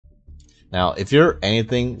Now, if you're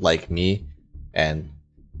anything like me, and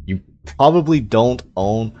you probably don't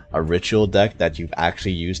own a ritual deck that you've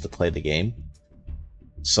actually used to play the game,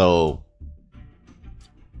 so,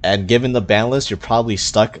 and given the ban list, you're probably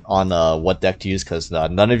stuck on what deck to use because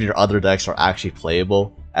none of your other decks are actually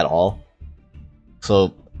playable at all.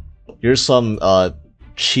 So, here's some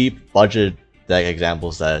cheap budget deck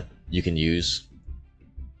examples that you can use.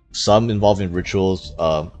 Some involving rituals,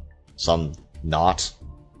 some not.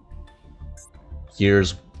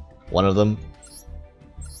 Here's one of them.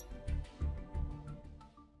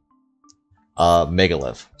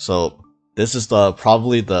 Megalith. So this is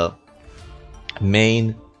probably the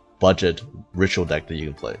main budget ritual deck that you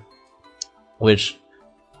can play. Which,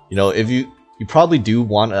 you know, if you probably do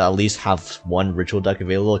want to at least have one ritual deck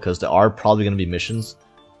available, because there are probably going to be missions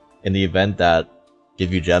in the event that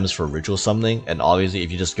give you gems for ritual summoning, and obviously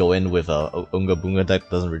if you just go in with a Unga Bunga deck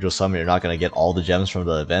that doesn't ritual summon, you're not going to get all the gems from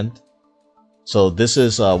the event. So this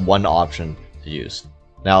is one option to use.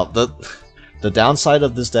 Now the downside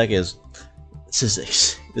of this deck is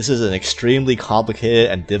this is an extremely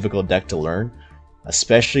complicated and difficult deck to learn,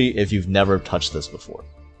 especially if you've never touched this before.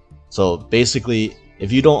 So basically,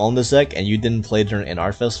 if you don't own this deck and you didn't play during an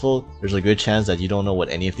art festival, there's a good chance that you don't know what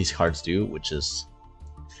any of these cards do, which is,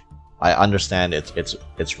 I understand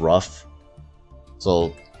it's rough.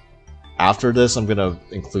 So after this, I'm gonna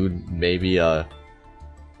include maybe a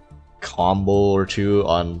combo or two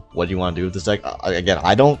on what you want to do with this deck. Again,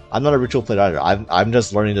 I'm not a ritual player either. I'm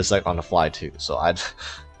just learning this deck on the fly too. So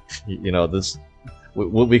you know,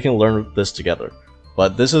 we can learn this together.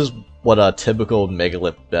 But this is what a typical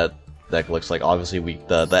Megalith deck looks like. Obviously,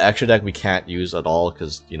 the extra deck we can't use at all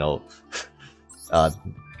because, you know,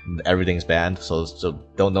 everything's banned. So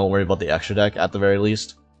don't worry about the extra deck at the very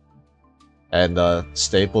least. And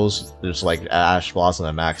staples, there's like Ash Blossom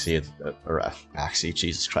and Maxi, or Maxi,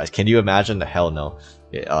 Jesus Christ, can you imagine? Hell no.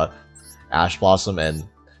 Ash Blossom and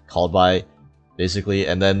Called By, basically,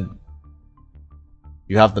 and then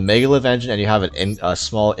you have the Megalith engine and you have a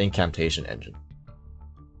small incantation engine.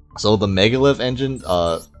 So the Megalith engine,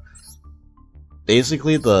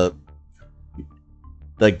 basically the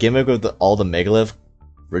gimmick of all the Megalith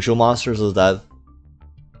ritual monsters is that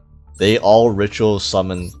they all ritual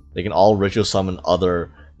summon. They can all ritual summon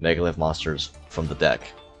other Megalith monsters from the deck.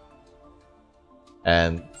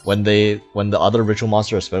 And when the other ritual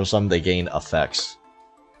monster is special summoned, they gain effects.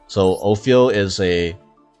 So Ophio is a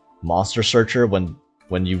monster searcher.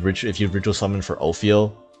 If you ritual summon for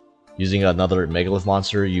Ophio using another Megalith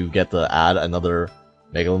monster, you get to add another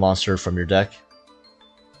Megalith monster from your deck.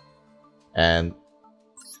 And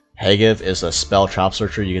Hagith is a spell trap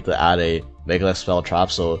searcher. You get to add a Megalith spell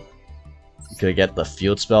trap, so you could get the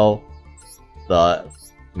field spell, the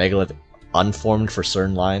Megalith unformed for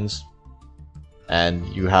certain lines, and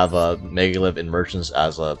you have a Megalith Emergence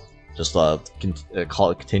as just a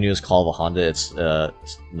continuous call of a Honda. It's a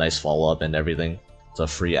nice follow up and everything. It's a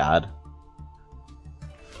free ad.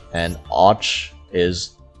 And Och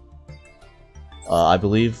is, I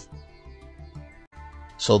believe,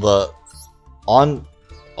 so the on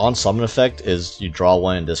summon effect is you draw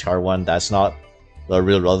one and discard one. That's not the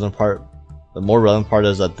real relevant part. The more relevant part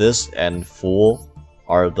is that this and Fool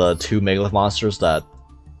are the two Megalith monsters that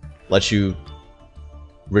let you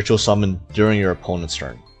ritual summon during your opponent's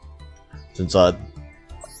turn. Since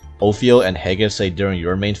Ophio and Hagith say during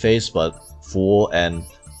your main phase, but Fool and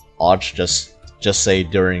Och just say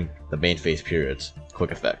during the main phase periods.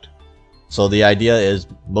 Quick effect. So the idea is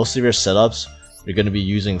most of your setups, you're going to be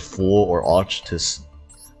using Fool or Och to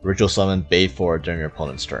ritual summon Bayfor during your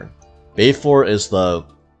opponent's turn. Bayfor is the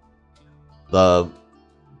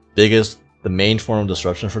main form of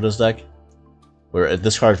disruption for this deck, where if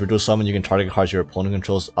this card is ritual summon, you can target cards your opponent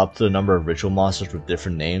controls up to the number of ritual monsters with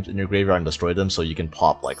different names in your graveyard and destroy them, so you can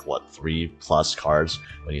pop like what, 3+ cards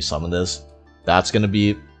when you summon this. That's gonna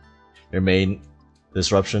be your main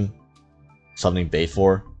disruption, summoning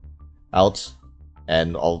Bayfor out,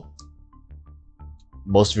 and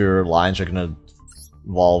most of your lines are gonna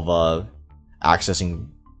involve accessing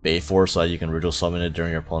Bayfor so that you can ritual summon it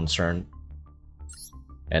during your opponent's turn.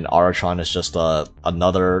 And Aratron is just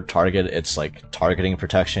another target. It's like targeting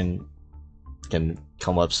protection can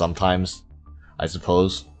come up sometimes, I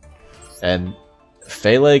suppose. And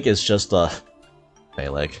Phaleg is just a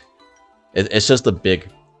Phaleg. It's just a big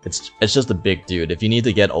big dude. If you need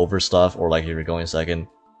to get over stuff, or like if you're going second,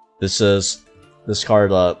 this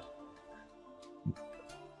card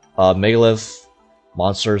Megalith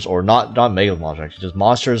monsters, or not Megalith monsters actually, just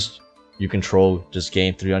monsters you control just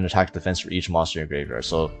gain 300 attack defense for each monster in your graveyard.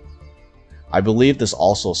 So I believe this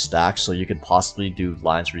also stacks, so you could possibly do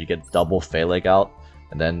lines where you get double Phaleg out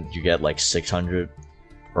and then you get like 600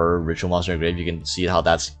 per ritual monster in grave. You can see how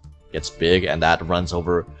that gets big, and that runs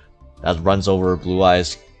over Blue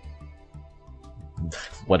Eyes,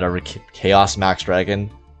 whatever, Chaos Max Dragon.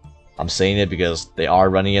 I'm saying it because they are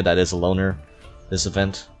running it. That is a loner this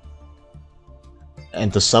event.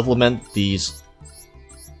 And to supplement these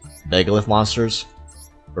Megalith monsters,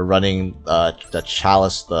 we're running the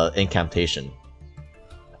Chalice, the Incantation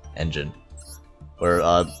engine,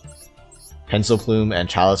 where Pencil Plume and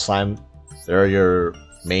Chalice Slime, they're your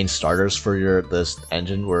main starters for this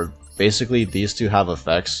engine, where basically these two have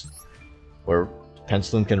effects where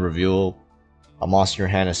Pencil Plume can reveal a monster in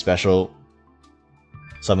your hand and special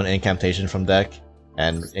summon Incantation from deck,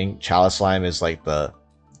 and Chalice Slime is like the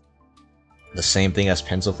same thing as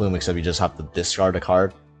Pencil Plume, except you just have to discard a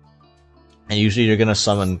card. And usually you're gonna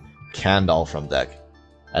summon Candle from deck,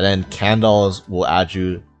 and then Candle will add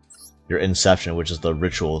you your Inception, which is the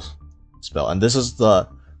ritual spell. And this is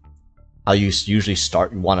how you usually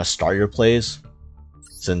want to start your plays,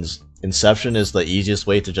 since Inception is the easiest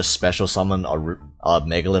way to just special summon a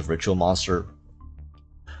Megalith ritual monster.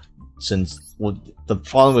 Since the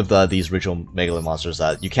problem with these ritual Megalith monsters is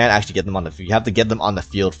that you can't actually get them on the field. You have to get them on the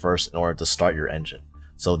field first in order to start your engine.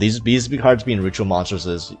 So these cards being ritual monsters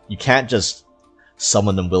is you can't just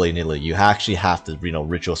summon them willy-nilly. You actually have to,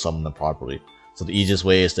 ritual summon them properly. So the easiest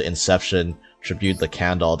way is to Inception, tribute the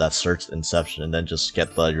Candle that searched Inception, and then just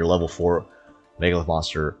get your level 4 Megalith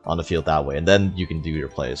monster on the field that way, and then you can do your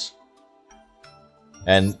plays.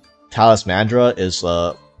 And Talismandra is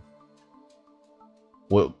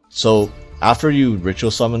so after you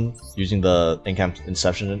ritual summon using the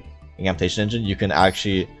Inception Incantation engine, you can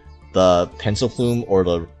actually, the Pencil Plume or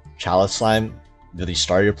the Chalice Slime that you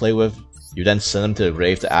start your play with, you then send them to the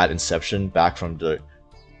grave to add Inception back from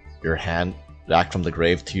your hand, back from the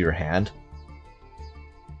grave to your hand,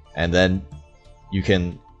 and then you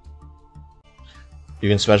can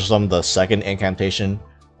special summon the second Incantation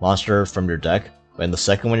monster from your deck. And the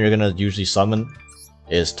second one you're gonna usually summon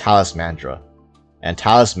is Talismandra. And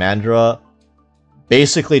Talismandra,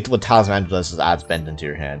 basically what Talismandra does is adds Benton to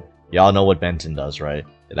your hand. Y'all know what Benton does, right?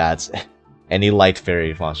 It adds any light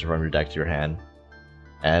fairy monster from your deck to your hand.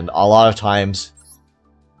 And a lot of times,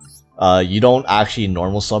 you don't actually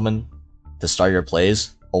normal summon to start your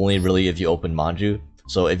plays, only really if you open Manju.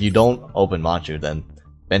 So if you don't open Manju, then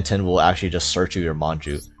Benton will actually just search you your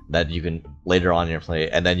Manju that you can later on in your play,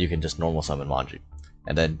 and then you can just normal summon Manju,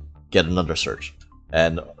 and then get another search.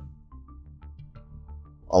 And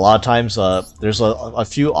a lot of times, there's a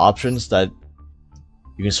few options that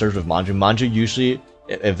you can search with Manju. Manju usually,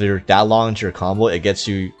 if they're that long into your combo, it gets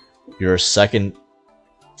you your second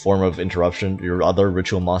form of interruption, your other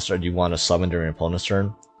ritual monster you want to summon during your opponent's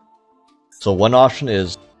turn. So one option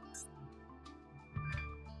is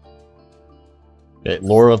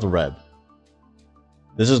Lore of the Red.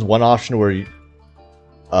 This is one option where you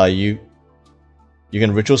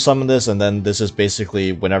can ritual summon this, and then this is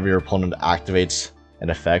basically whenever your opponent activates an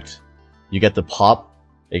effect, you get to pop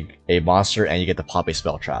a monster and you get to pop a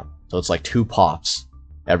spell trap. So it's like 2 pops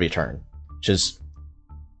every turn, which is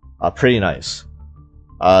pretty nice.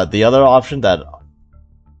 The other option that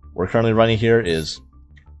we're currently running here is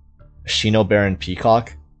Shino Baron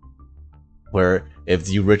Peacock, where if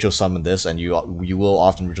you ritual summon this, and you will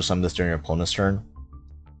often ritual summon this during your opponent's turn,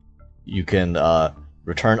 you can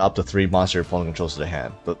return up to 3 monsters your opponent controls to the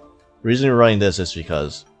hand. But the reason we're running this is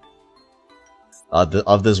because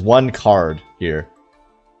of this one card here,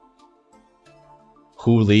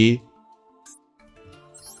 Hu Li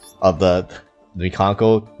of the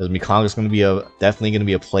Mikanko. The Mikanko is going to be definitely going to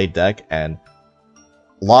be a played deck, and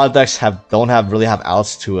a lot of decks don't really have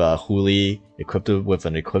outs to Hu Li equipped with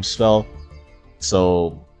an equip spell.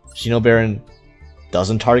 So Shino Baron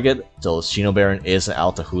doesn't target, so Shino Baron is an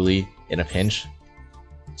out to Hu Li in a pinch.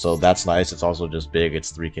 So that's nice. It's also just big.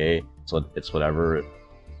 It's 3k, so it's whatever.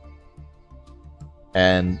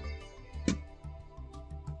 And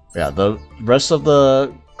yeah, the rest of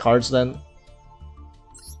the cards then.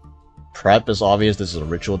 Prep is obvious. This is a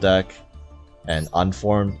ritual deck, and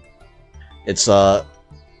Unformed. It's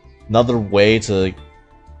another way to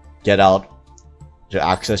get out to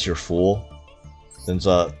access your Fool. Since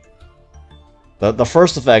the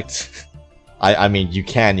first effect, I mean you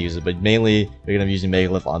can use it, but mainly you're gonna be using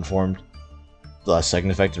Megalith Unformed. The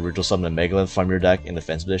second effect, to ritual summon a Megalith from your deck in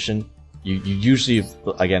Defense Edition. You usually,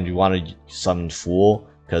 again, you want to summon Fool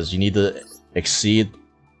because you need to exceed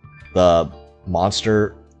the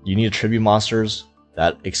monster. You need to tribute monsters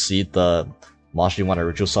that exceed the monster you want to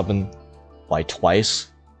ritual summon by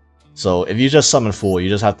twice. So if you just summon Fool, you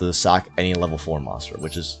just have to sack any level 4 monster,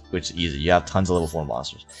 which is easy. You have tons of level 4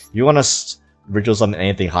 monsters. If you want to ritual summon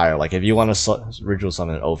anything higher. Like if you want to ritual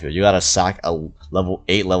summon an Ophio, you gotta sack a level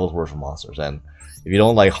 8 levels worth of monsters, and if you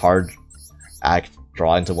don't like hard act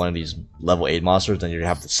draw into one of these level 8 monsters, then you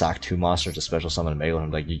have to sack 2 monsters to special summon a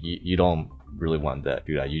Megalith. Like you don't really want to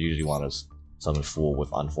do that. You usually want to summon Fool with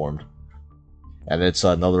Unformed, and it's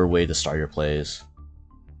another way to start your plays.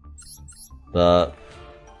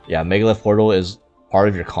 Megalith Portal is part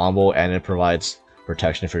of your combo, and it provides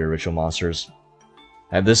protection for your ritual monsters.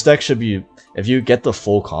 And this deck should be, if you get the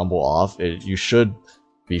full combo off, you should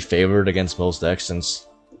be favored against most decks, since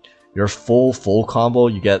your full combo,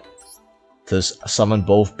 you get to summon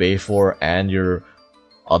both Bayfor and your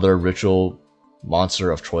other ritual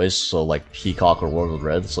monster of choice, so like Peacock or World of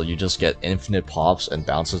Red, so you just get infinite pops and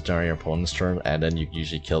bounces during your opponent's turn, and then you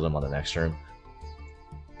usually kill them on the next turn.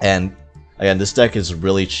 And again, this deck is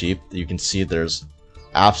really cheap. You can see there's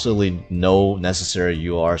absolutely no necessary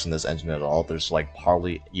URs in this engine at all. There's like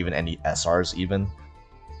hardly even any SRs even.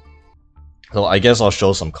 So I guess I'll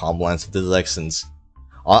show some combo lines of this deck, since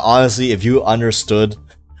honestly, if you understood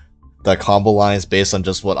the combo lines based on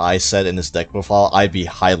just what I said in this deck profile, I'd be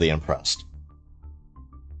highly impressed.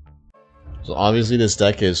 So obviously this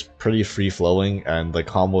deck is pretty free-flowing, and the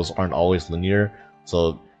combos aren't always linear,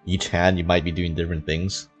 so each hand you might be doing different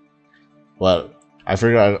things. But I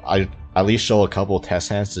figured I'd at least show a couple test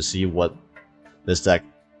hands to see what this deck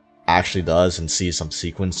actually does, and see some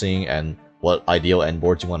sequencing and what ideal end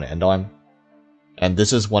boards you want to end on. And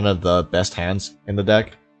this is one of the best hands in the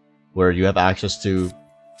deck, where you have access to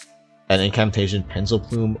an incantation Pencil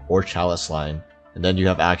Plume or Chalice line, and then you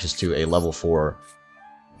have access to a level 4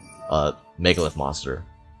 Megalith monster.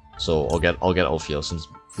 So I'll get Ophio, since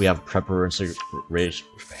we have Preparation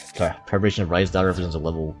of Rice that represents a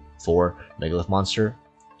level 4 Megalith monster.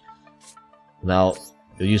 Now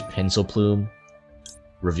you'll use Pencil Plume,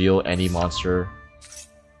 reveal any monster,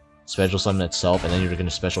 special summon itself, and then you're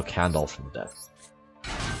gonna special Candle from the deck.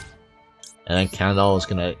 And then Candle is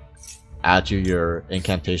gonna add to your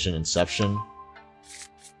incantation Inception.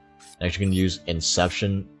 Next, you're gonna use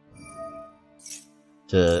Inception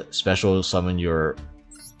to special summon your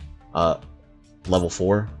level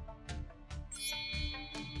 4.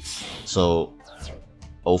 So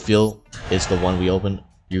Ophio is the one we open.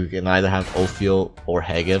 You can either have Ophio or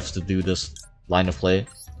Hagif to do this line of play.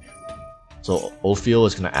 So Ophio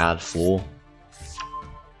is going to add Fool,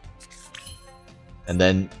 and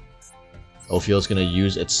then Ophio is going to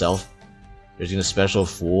use itself. There's going to special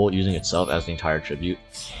Fool using itself as the entire tribute.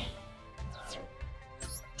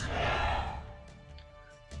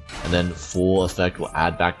 And then Fool effect will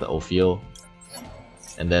add back the Ophio,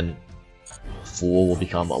 and then Fool will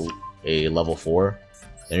become a level 4.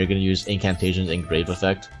 Then you're going to use Incantation's Engrave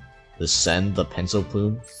effect to send the Pencil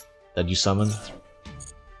Plume that you summon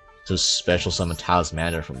to special summon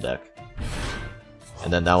Talismandra from deck.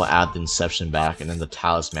 And then that will add the Inception back, and then the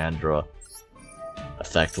Talismandra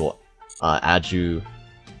effect will add you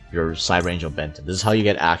your side range of Benton. This is how you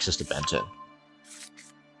get access to Benton.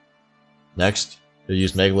 Next, you'll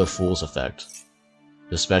use Megalith Fool's effect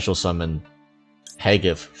to special summon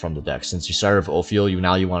Hagif from the deck. Since you started with Ophio,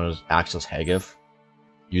 you want to access Hagif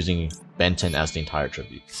using Benton as the entire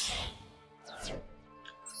tribute.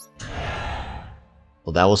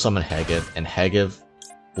 So that will summon Hagif, and Hagif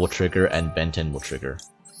will trigger and Benton will trigger.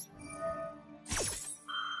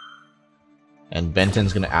 And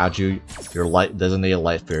Benton's gonna add you your designated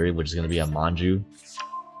Light Fairy, which is gonna be a Manju.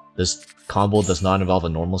 This combo does not involve a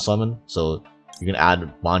normal summon, so you can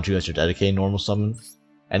add Manju as your dedicated normal summon.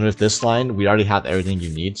 And with this line, we already have everything you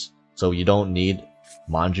need, so you don't need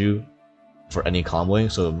Manju for any comboing.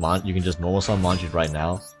 So you can just normal summon Manju right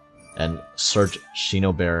now, and search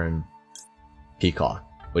Shino Baron Peacock,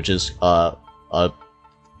 which is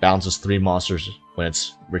bounces 3 monsters when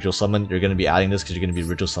it's ritual summon. You're going to be adding this because you're going to be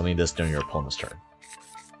ritual summoning this during your opponent's turn.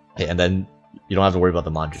 Okay, and then you don't have to worry about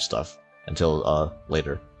the Manju stuff until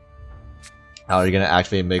later. Now you're going to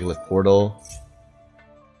activate Megalith Portal,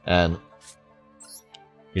 and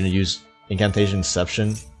you're going to use Incantation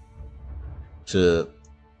Inception to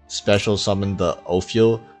special summon the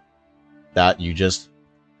Ophio that you just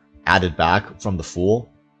added back from the Fool.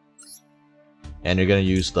 And you're going to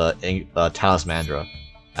use the Talismandra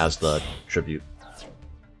as the tribute.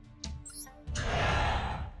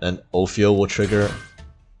 Then Ophio will trigger.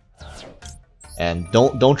 And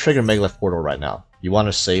don't trigger Megalith Portal right now. You want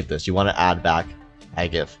to save this. You want to add back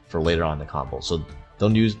Hagif for later on in the combo. So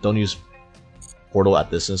don't use Portal at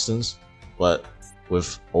this instance. But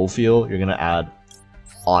with Ophio, you're going to add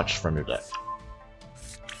Och from your deck.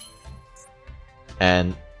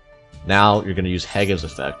 And now you're going to use Hagif's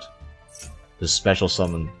effect to special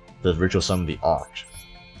summon the ritual summon the Och.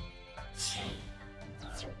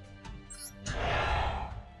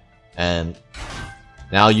 And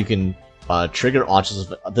now you can trigger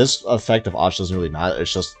Och's. This effect of Och doesn't really matter.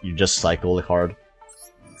 It's just you just cycle the card,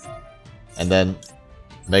 and then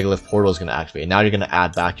Megalith Portal is going to activate. Now you're going to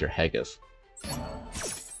add back your Hegif.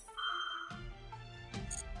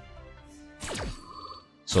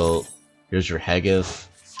 So here's your Hegif,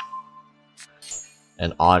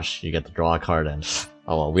 and Och, you get to draw a card, and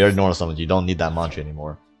oh well, we already know something. You don't need that mantra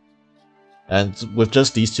anymore. And with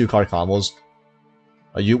just these two card combos,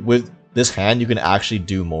 with this hand you can actually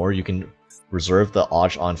do more. You can reserve the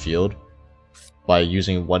Och on field by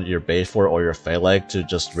using one of your base for or your Phaleg to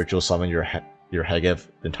just ritual summon your Hegif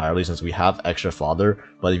entirely, since we have extra fodder.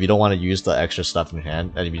 But if you don't want to use the extra stuff in your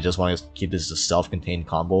hand, and if you just want to keep this as a self-contained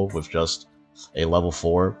combo with just a level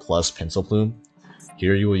 4 plus Pencil Plume,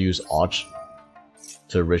 here you will use Och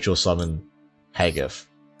to ritual summon Hegif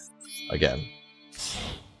again.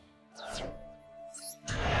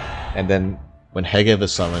 And then when Hegif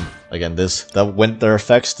is summoned, again, when their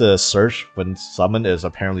effects to search when summoned is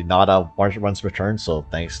apparently not a once per turn, so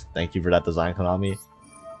thank you for that design, Konami.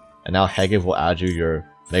 And now Hegif will add you your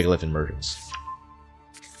Megalith Emergence.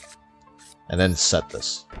 And then set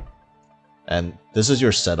this. And this is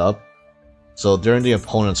your setup. So during the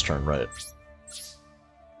opponent's turn, right?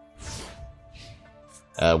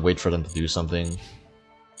 Wait for them to do something.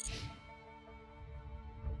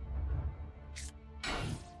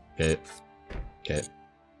 Okay.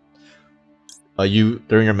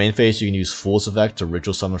 During your main phase, you can use Fool's effect to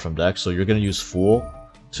ritual summon from deck. So you're gonna use Fool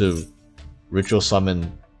to ritual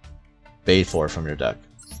summon Baythor from your deck,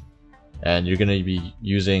 and you're gonna be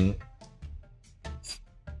using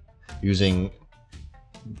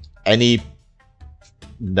any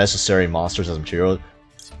necessary monsters as material.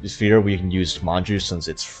 Here we can use Manju since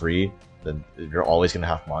it's free. Then you're always gonna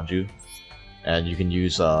have Manju, and you can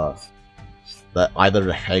use either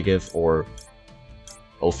the Hegif or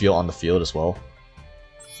Ophiel on the field as well.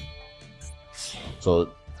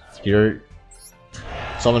 So here,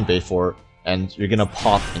 summon Baythor, and you're gonna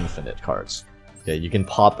pop infinite cards. Okay, you can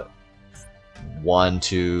pop 1,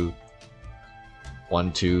 2,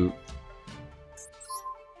 1, 2,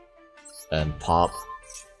 and pop,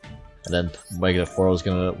 and then Megalith Portal is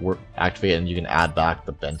gonna activate, and you can add back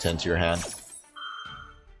the Ben 10 to your hand.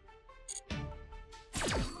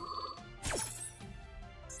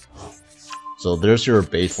 So there's your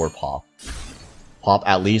Baythor pop. Pop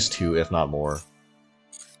at least 2, if not more.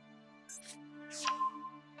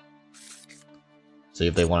 See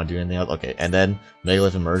if they want to do anything else. Okay, and then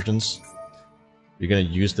Megalith Emergence. You're gonna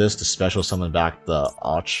use this to special summon back the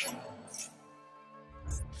Och.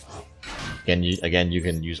 Again, you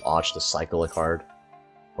can use Och to cycle a card,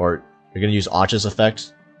 or you're gonna use Och's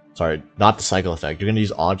effect. Sorry, not the cycle effect. You're gonna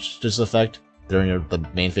use Och's effect during the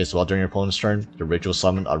main phase as well. During your opponent's turn, to ritual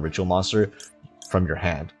summon a ritual monster from your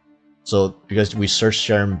hand. So because we searched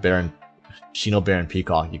Shino Baron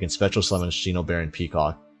Peacock, you can special summon Shino Baron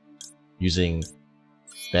Peacock using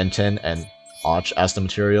Benten and Och as the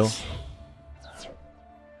material.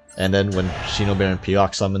 And then when Shino Baron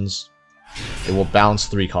Peacock summons, it will bounce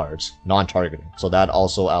 3 cards, non-targeting. So that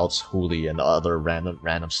also outs Huli and other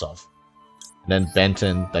random stuff. And then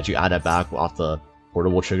Benten that you add it back off the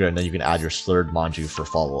portable trigger, and then you can add your third Manju for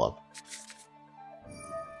follow-up.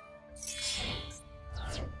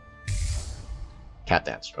 Cat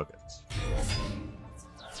Dancer, okay.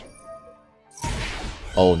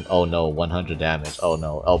 Oh no, 100 damage. Oh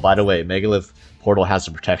no. Oh, by the way, Megalith Portal has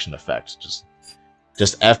a protection effect. Just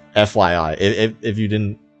FYI. If you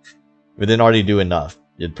didn't already do enough,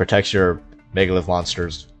 it protects your Megalith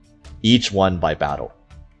monsters, each one by battle.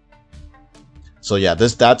 So yeah,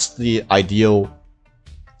 that's the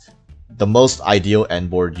most ideal end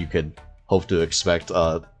board you could hope to expect.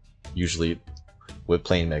 Usually with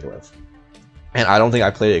playing Megalith. And I don't think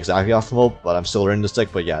I played it exactly optimal, but I'm still learning this deck.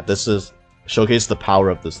 But yeah, this is showcase the power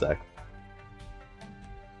of this deck.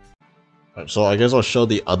 Right, so I guess I'll show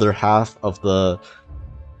the other half of the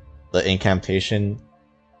incantation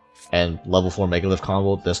and level 4 Megalith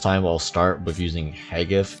combo. This time I'll start with using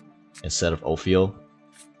Hegif instead of Ophiel.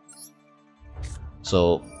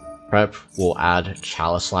 So prep will add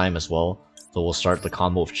Chalice Slime as well. So we'll start the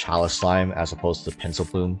combo with Chalice Slime as opposed to Pencil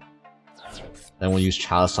Plume. Then we'll use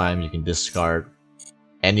Chalice Slime. You can discard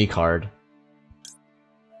any card.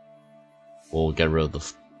 We'll get rid of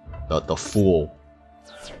the Fool,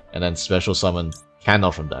 and then special summon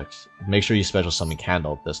Candle from decks. Make sure you special summon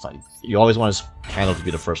Candle this time. You always want Candle to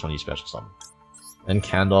be the first one you special summon. Then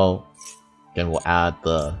Candle, again, we'll add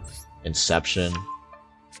the Inception.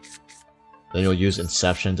 Then you'll use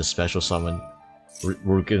Inception to special summon.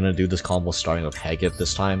 We're gonna do this combo starting with Hegif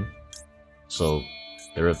this time. So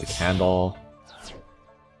get rid of the Candle.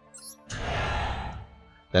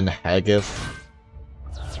 then Hagif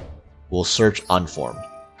will search Unformed.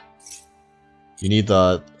 You need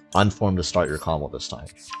the Unformed to start your combo this time.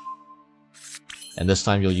 And this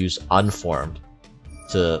time you'll use Unformed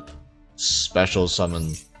to special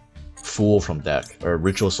summon Fool from deck, or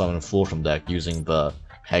ritual summon Fool from deck using the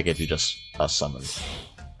Hagif you just summoned.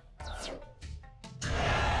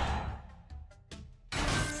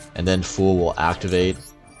 And then Fool will activate,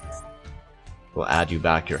 will add you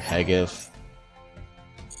back your Hagif,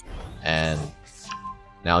 and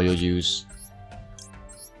now you'll use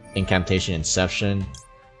Incantation Inception,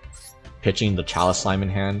 pitching the Chalice Slime in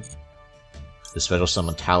hand, the special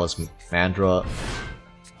summon Talus Mandra,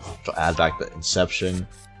 to add back the Inception,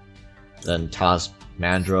 then Talus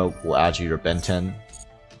Mandra will add you your Benten,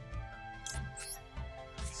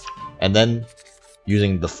 and then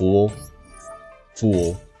using the Fool,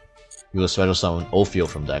 you will special summon Ophiel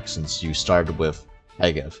from deck since you started with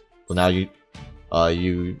Hagif. So now you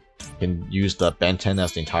can use the Benten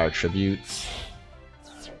as the entire tribute.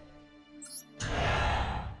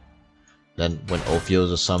 Then when Ophiel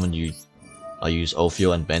is a summon, you use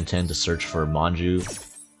Ophiel and Benten to search for Manju.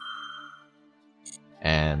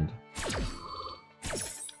 And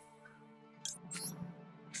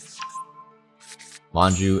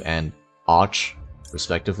Manju and Och,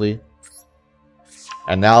 respectively.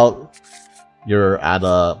 And now you're at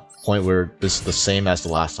a point where this is the same as the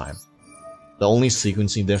last time. The only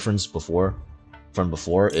sequencing difference from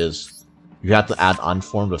before is you have to add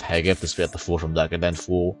Unformed with Hagif to get the Fool from deck, and then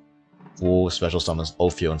Fool special summons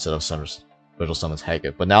Ophiel instead of special summons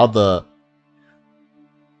Hagif. But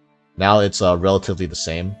now it's relatively the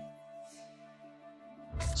same.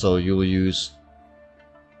 So you will use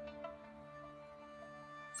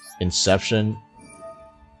Inception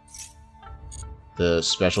to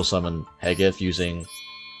special summon Hagif using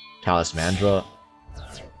Talus Mandra.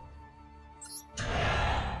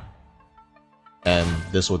 And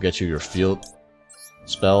this will get you your field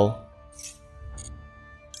spell.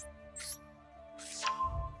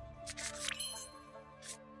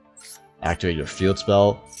 Activate your field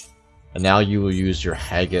spell. And now you will use your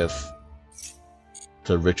Hagif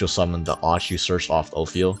to ritual summon the Och you searched off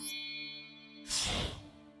Ophiel.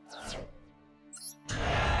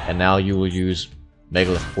 And now you will use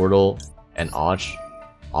Megalith Portal and Och.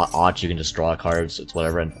 Och you can just draw cards, it's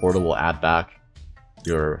whatever, and Portal will add back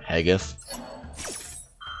your Hagif.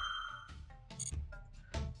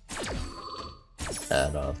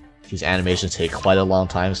 And these animations take quite a long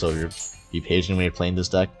time, so be patient when you're playing this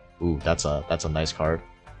deck. Ooh, that's a nice card.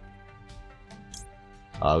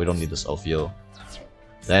 We don't need this Ophiel.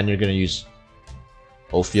 Then you're gonna use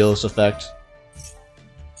Ophiel's effect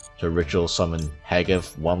to ritual summon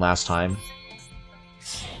Hagif one last time.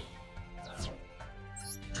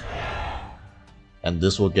 And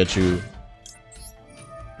this will get you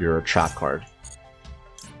your trap card,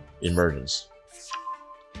 Emergence.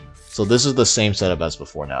 So this is the same setup as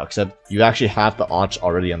before now, except you actually have the Och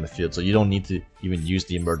already on the field, so you don't need to even use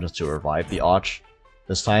the Emergence to revive the Och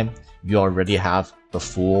this time. You already have the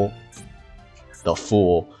Fool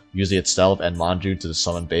use itself and Manju to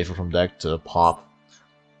summon Bayful from deck to pop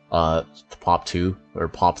 2 or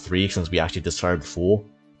pop 3 since we actually discarded the Fool.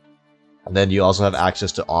 And then you also have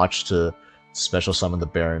access to Och to special summon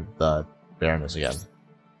the Baroness again.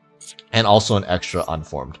 And also an extra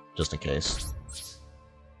Unformed, just in case.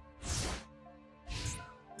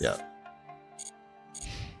 Yeah.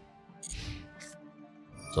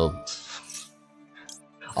 So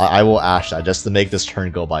I will Ash that just to make this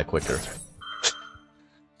turn go by quicker.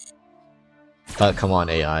 Come on,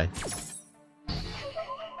 AI.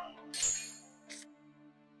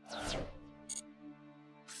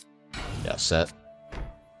 Yeah, set.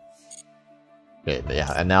 Okay,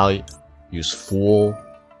 yeah, and now use Fool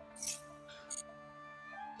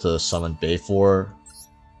to summon Bayfor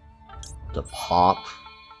to pop.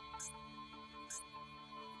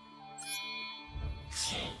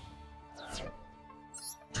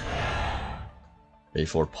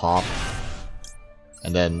 Bayfor pop.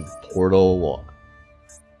 And then Portal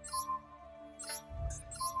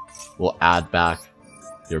will add back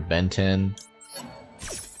your Benten.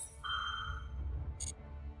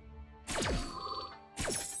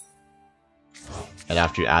 And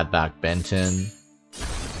after you add back Benten,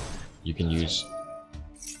 you can use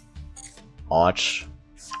Och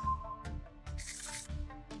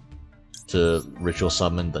to ritual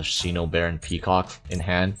summon the Shino Baron Peacock in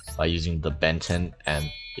hand by using the Benten and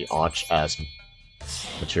the Och as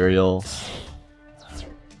material.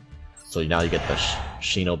 So now you get the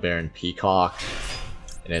Shino Baron Peacock,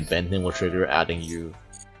 and then Benten will trigger, adding you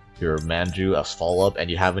your Manju as follow-up, and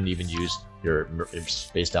you haven't even used your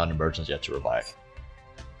face down Emergence yet to revive.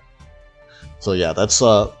 So yeah, that's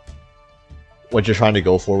what you're trying to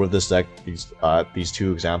go for with this deck. These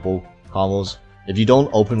two example combos. If you don't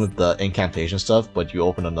open with the incantation stuff, but you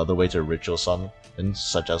open another way to ritual summon,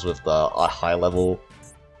 such as with a high level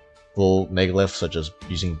full Megalith, such as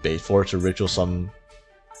using Bait Force to ritual summon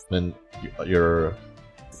your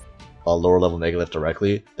lower level Megalith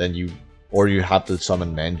directly, then you have to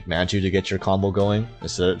summon Manju to get your combo going.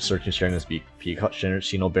 Instead of sharing this Peacock,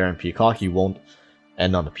 Shino Bear and Peacock, you won't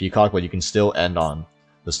end on the Peacock, but you can still end on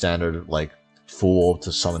the standard like Fool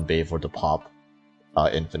to summon Bait Force to pop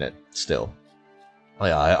Infinite still.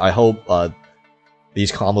 Yeah, I hope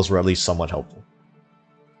these combos were at least somewhat helpful.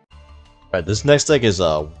 Alright, this next deck is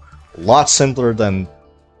a lot simpler than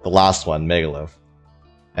the last one, Megalith.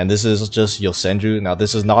 And this is just Yosenju. Now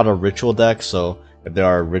this is not a ritual deck, so if there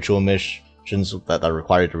are ritual missions that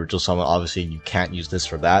require you to ritual summon, obviously you can't use this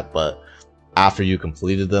for that, but after you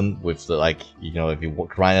completed them with the, like, you know, if you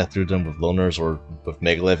grind through them with loners or with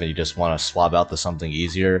Megalith and you just want to swap out to something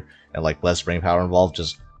easier and like less brain power involved,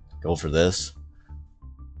 just go for this.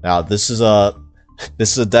 Now this is a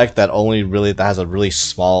deck that has a really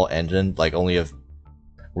small engine, like only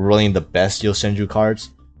running the best Yosenju cards,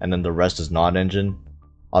 and then the rest is non-engine,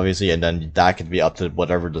 obviously, and then that could be up to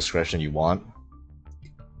whatever discretion you want.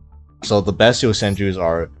 So the best Yosenjus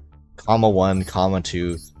are Kama 1, Kama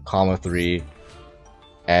 2, Kama 3,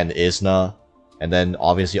 and Isna, and then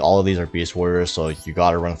obviously all of these are Beast Warriors, so you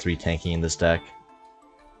gotta run 3 tanking in this deck.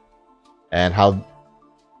 And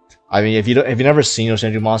I mean, if you've never seen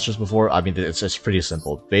Yosenju monsters before, I mean, it's pretty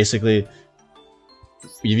simple. Basically,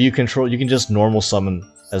 if you can just normal summon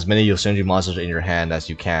as many Yosenju monsters in your hand as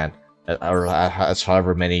you can, or as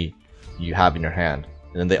however many you have in your hand,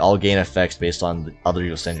 and then they all gain effects based on the other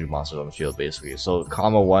Yosenju monsters on the field, basically. So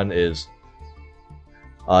Kama 1 is,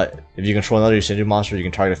 if you control another Yosenju monster, you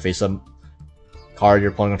can target a face-up card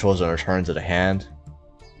your opponent controls and return to the hand.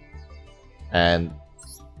 And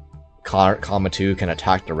Kama 2 can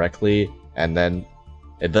attack directly, and then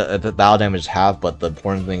the battle damage is half, but the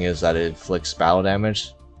important thing is that it inflicts battle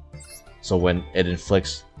damage. So when it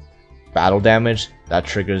inflicts battle damage, that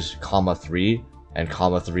triggers Kama 3, and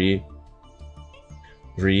Kama 3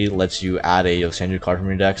 lets you add a Yosenju card from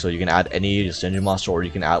your deck, so you can add any Yosenju monster, or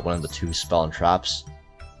you can add one of the 2 spell and traps.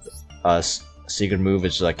 Secret move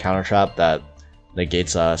is a counter trap that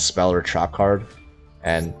negates a spell or trap card,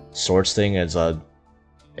 and Sword Sting is a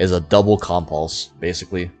double compulse,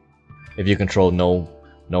 basically. If you control no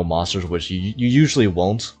monsters, which you usually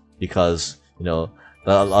won't, because, you know,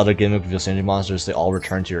 the other gimmick with Yosenju monsters, they all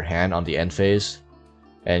return to your hand on the end phase.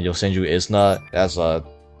 And Yosenju Isna,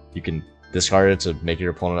 you can discard it to make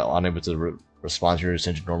your opponent unable to respond to your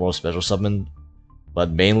Yosenju normal special summon. But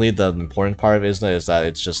mainly the important part of Isna is that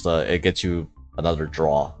it's just it gets you another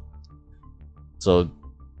draw. So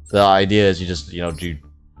the idea is you just, you know, do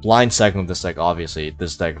blind second with this deck. Obviously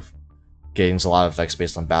this deck gains a lot of effects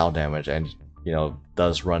based on battle damage, and, you know,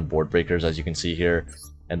 does run board breakers, as you can see here,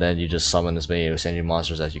 and then you just summon as many Yosenju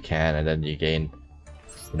monsters as you can, and then you gain,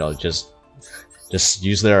 you know, just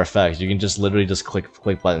use their effects. You can just literally just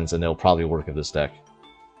click buttons and it'll probably work in this deck.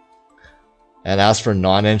 And as for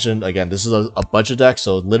non-engine, again, this is a budget deck,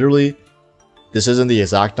 so literally this isn't the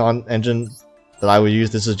exact non-engine that I would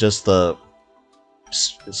use. This is just the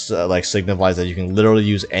like signifies that you can literally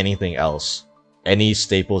use anything else, any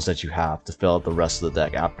staples that you have, to fill out the rest of the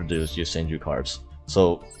deck after those Yosenju cards.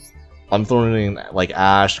 So I'm throwing in like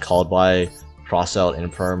Ash, Called By, Crossout,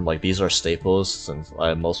 Imperm. Like, these are staples since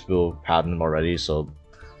most people have them already, so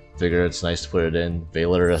figure it's nice to put it in.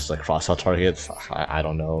 Valor as a crossout target. I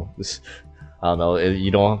don't know. I don't know.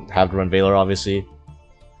 You don't have to run Valor, obviously.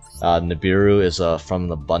 Nibiru is from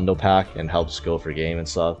the bundle pack and helps go for game and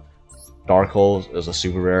stuff. Dark Hole is a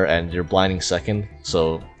super rare, and you're blinding second,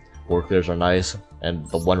 so board clears are nice. And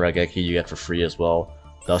the 1 Regeki you get for free as well.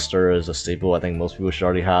 Duster is a staple I think most people should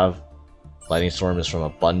already have. Lightning Storm is from a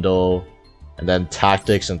bundle. And then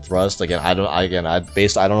Tactics and Thrust, again, I don't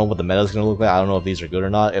know what the meta is going to look like. I don't know if these are good or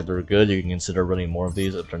not. If they're good, you can consider running more of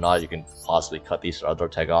these. If they're not, you can possibly cut these to other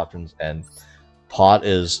tech options. And Pot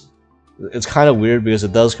it's kind of weird because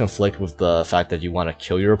it does conflict with the fact that you want to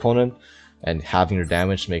kill your opponent, and having your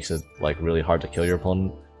damage makes it like really hard to kill your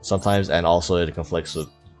opponent sometimes, and also it conflicts with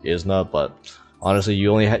Isna. But honestly,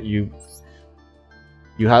 you only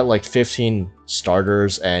you had like 15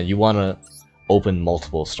 starters, and you want to open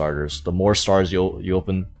multiple starters. The more stars you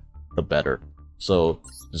open, the better. So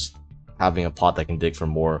just having a pot that can dig for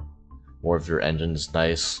more of your engine is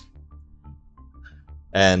nice.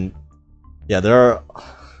 And yeah, there are,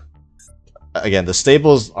 again, the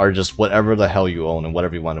staples are just whatever the hell you own and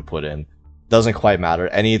whatever you want to put in. Doesn't quite matter.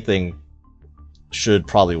 Anything should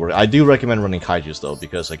probably work. I do recommend running Kaijus though,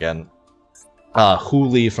 because again,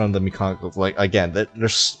 Huli from the Mechanical, like again, they're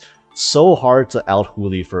so hard to out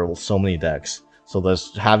Huli for so many decks. So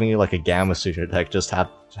there's having like a Gamma Suture deck, just have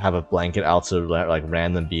a blanket out to like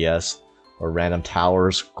random BS or random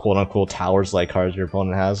towers, quote unquote towers like cards your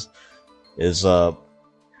opponent has, is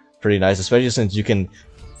pretty nice, especially since you can.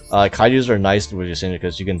 Kaijus are nice with Yosenju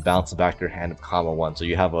because you can bounce back your hand of combo one, so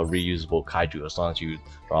you have a reusable Kaiju as long as you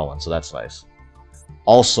draw one, so that's nice.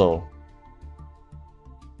 Also,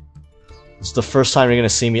 it's the first time you're gonna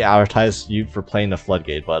see me advertise you for playing the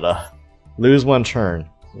Floodgate, but lose one turn,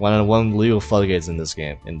 one legal Floodgates in this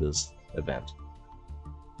game, in this event.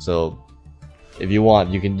 So if you want,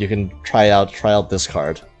 you can try out this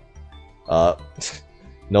card.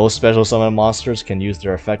 No special summon monsters can use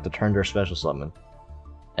their effect to turn their special summon.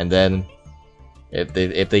 And then, if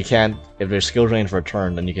they're skill drained for a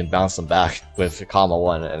turn, then you can bounce them back with comma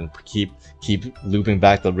 1 and keep looping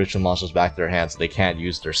back the ritual monsters back to their hands so they can't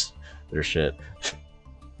use their shit.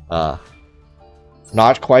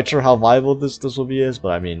 Not quite sure how viable this will be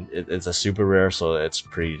but I mean it's a super rare, so it's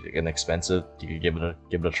pretty inexpensive. You can give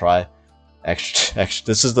it a try.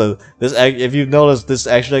 If you've noticed, this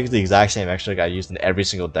extra deck is the exact same extra deck I used in every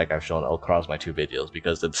single deck I've shown across my 2 videos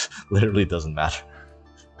because it literally doesn't matter.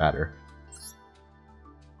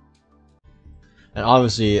 And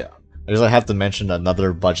obviously, I guess I have to mention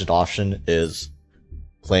another budget option is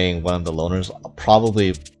playing one of the loners.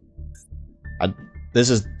 Probably, this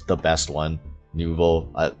is the best one,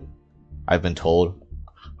 Nuvo. I've been told.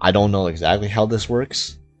 I don't know exactly how this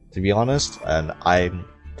works, to be honest, and I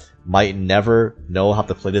might never know how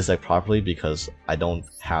to play this deck properly because I don't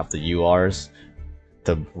have the URs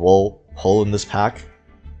to pull in this pack,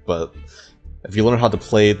 but if you learn how to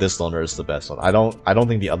play this loner, it's the best one. I don't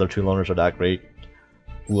think the other 2 loners are that great.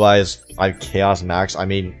 Blue Eyes, Chaos Max. I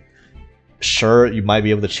mean, sure, you might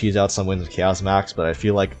be able to cheese out some wins with Chaos Max, but I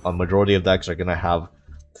feel like a majority of decks are gonna have,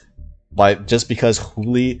 just because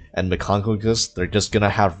Huli and Mekonko exist, they're just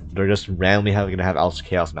randomly gonna have Ultra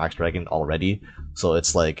Chaos Max Dragon already. So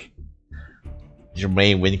it's like your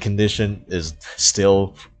main win condition is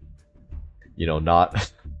still, you know,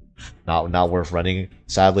 not worth running.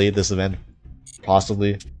 Sadly, this event.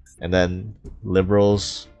 Possibly, and then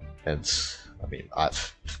liberals, and I mean,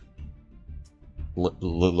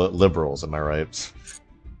 liberals. Am I right?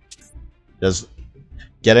 Just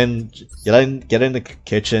get in the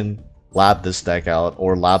kitchen, lab this deck out,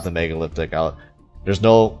 or lab the Megalith deck out. There's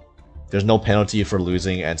no penalty for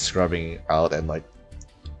losing and scrubbing out and like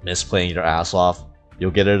misplaying your ass off. You'll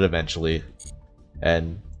get it eventually,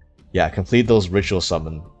 and yeah, complete those ritual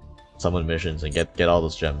summon missions and get all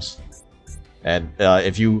those gems. And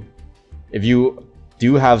if you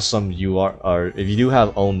do have some UR, or if you do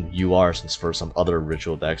have own URs for some other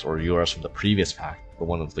ritual decks or URs from the previous pack, the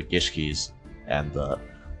one of the Gishkis and the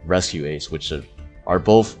Rescue Ace, which are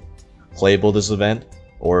both playable this event,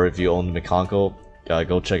 or if you own Mekonko,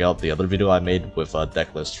 go check out the other video I made with a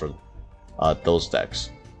deck list for those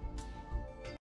decks.